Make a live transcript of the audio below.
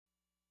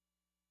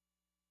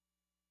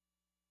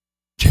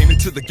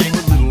to the game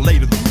a little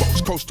later than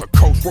most. Coast to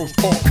coast,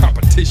 roast all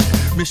competition.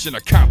 Mission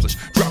accomplished,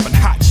 dropping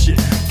hot shit.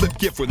 Flip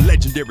gift with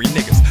legendary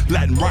niggas,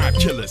 Latin rhyme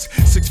killers.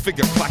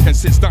 6-figure clocking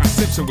since Don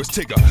Simpson was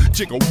Tigger.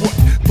 Jigga what?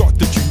 Thought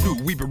that you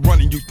knew we been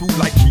running you through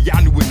like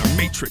Keanu in the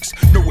Matrix.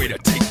 No way to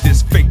take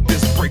this, fake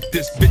this, break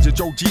this.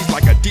 Vintage OGs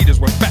like Adidas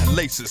with fat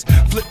laces.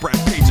 Flip rap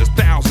pages,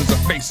 thousands of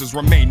faces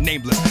remain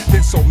nameless.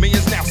 Then sold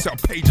millions, now sell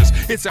pages.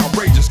 It's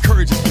outrageous,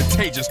 courage is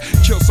contagious.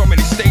 Kill so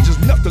many stages,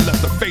 nothing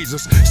left to phase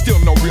us. Still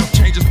no real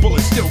changes,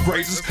 bullets still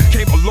grazes.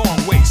 Came a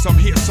long way, some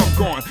here, some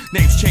gone.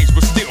 Names change,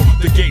 but still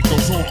the game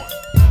goes on.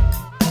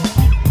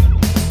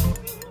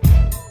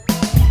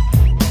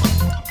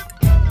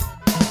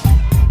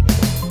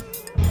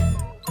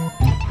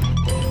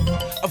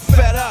 I'm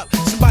fed up,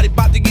 somebody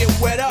about to get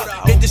wet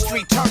up.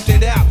 Industry turned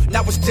it out,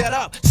 now it's dead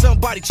up.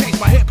 Somebody changed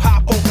my hip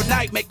hop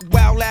overnight. Make a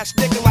wild ass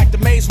nigga like the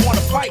Maze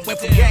wanna fight. Went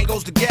from gang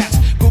goes to gas,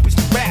 groupies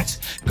to rats.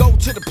 Go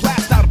to the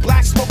blast, now the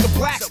blacks smoking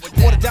blacks.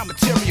 Watered down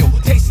material,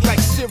 tasty like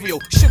cereal.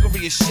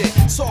 Sugary as shit,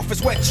 soft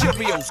as wet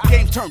Cheerios.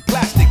 Game turned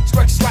plastic,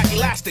 stretches like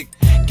elastic.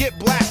 Get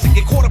blasted,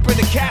 get caught up in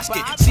the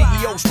casket.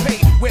 CEOs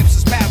paid, whips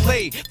is mad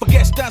laid.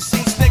 Forget stunt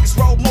seats, niggas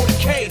roll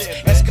motorcades.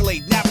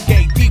 Escalate,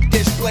 navigate, deep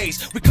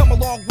displays. We come a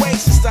long way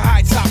since the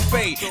high top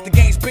fade. The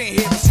game's been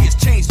here, but see it's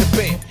changed a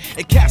bit.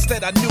 And cats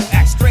that I knew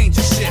act strange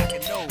as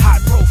shit. High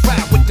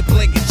profile with the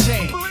bling and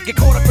chain. Get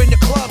caught up in the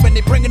club and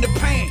they bringing the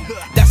pain.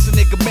 That's a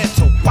nigga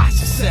mental, watch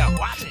yourself.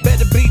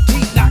 Better be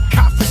deep, not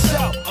cop for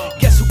self.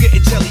 Guess who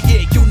getting jelly?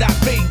 Yeah, you not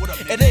me.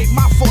 It ain't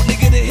my fault,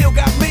 nigga, the hill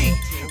got me.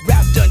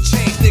 Rap done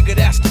changed, nigga,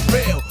 that's the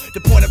real.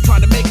 The point I'm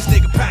trying to make is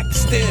nigga pack the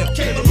steel.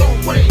 Came a long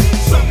way,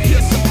 some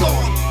here, some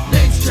gone.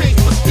 Names change,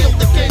 but still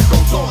the game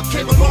goes on.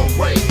 Came a long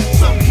way,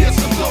 some here,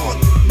 some gone.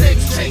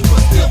 Names change,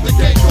 but still the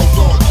game goes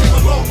on. Came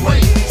a long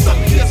way,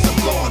 some here, some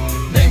gone.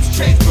 Names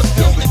change, but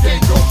still the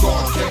game goes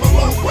on. Came a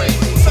long way,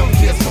 some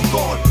here, some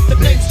gone. The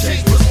names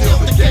change, but still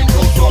the game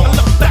goes on. I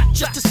look back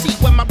just to see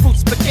where my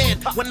roots began.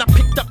 When I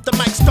picked up the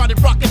mic,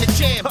 started rocking the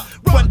jam.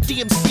 Run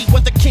DMC,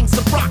 we're the kings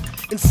of rock.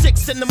 And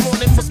 6 in the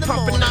morning was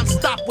pumping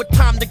non-stop. With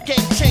time, the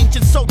game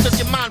changing, so does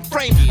your mind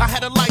frame. I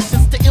had a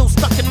license to ill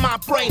stuck in my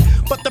brain,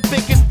 but the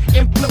biggest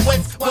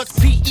influence was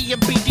PE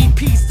and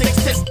BDP's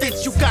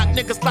existence. You got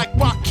niggas like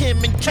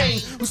Rakim and Kane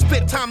who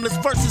spit timeless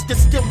verses that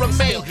still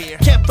remain.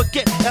 Can't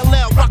forget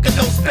LL rocking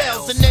those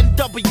bells, and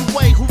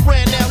NWA who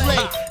ran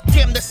LA.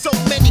 Damn, there's so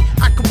many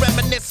I could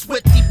reminisce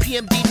with.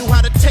 EPMD knew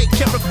how to take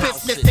care of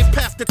business. They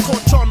passed the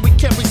torch on, we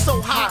carry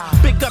so high.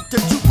 Big up to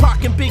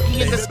Tupac and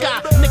Biggie in the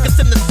sky. Niggas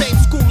in the same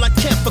school, I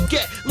can't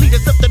forget.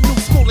 Leaders of the new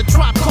school and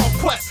Tribe Called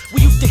Quest.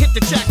 We used to hit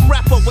the Jack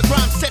Rapper with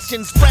rhyme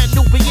sessions. Brand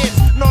new beings,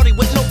 naughty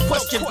with no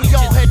question. We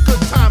all had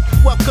good time.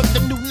 Welcome to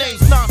new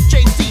names. Nas,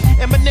 Jay-Z,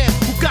 Eminem,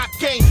 who got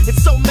game, and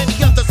so many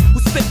others who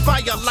spit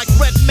fire like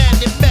Redman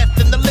and Meth,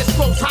 and the list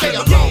goes higher. Came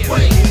a long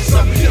way,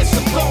 some here,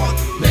 some gone.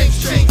 Names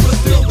change, but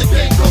still the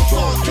game goes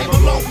on. Came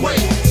a long way,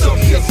 some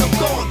here, some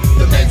gone.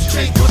 The names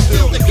change, but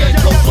still the game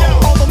goes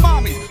on. All the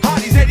mommies,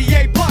 hotties,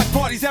 88 block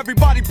parties,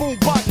 everybody boom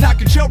bop,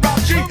 knocking chill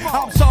round G.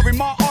 I'm sorry,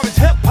 my artist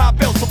hip hop,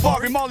 Bill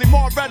Safari, Molly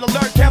Moore, Red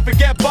Alert, can't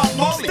forget Bob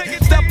Marley.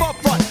 Step up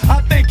front,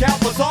 I think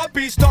Alpha's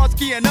heartbeat,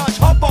 Starsky and Hutch,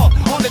 hop up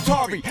on the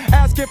Atari,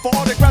 asking for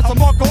autographs of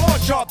Marco or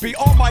Sharpie.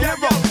 All my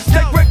heroes,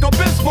 Stick Rick or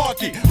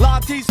Bismarcky,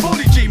 Latti's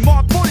Fully G,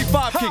 Mark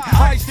 45 King,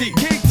 Ice-T,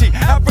 King T,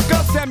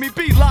 Africa, Sammy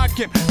B, Lock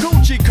him,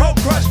 Gucci, Cold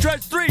Crush,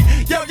 Stretch 3,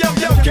 yo,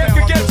 can't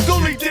forget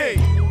Schoolie D.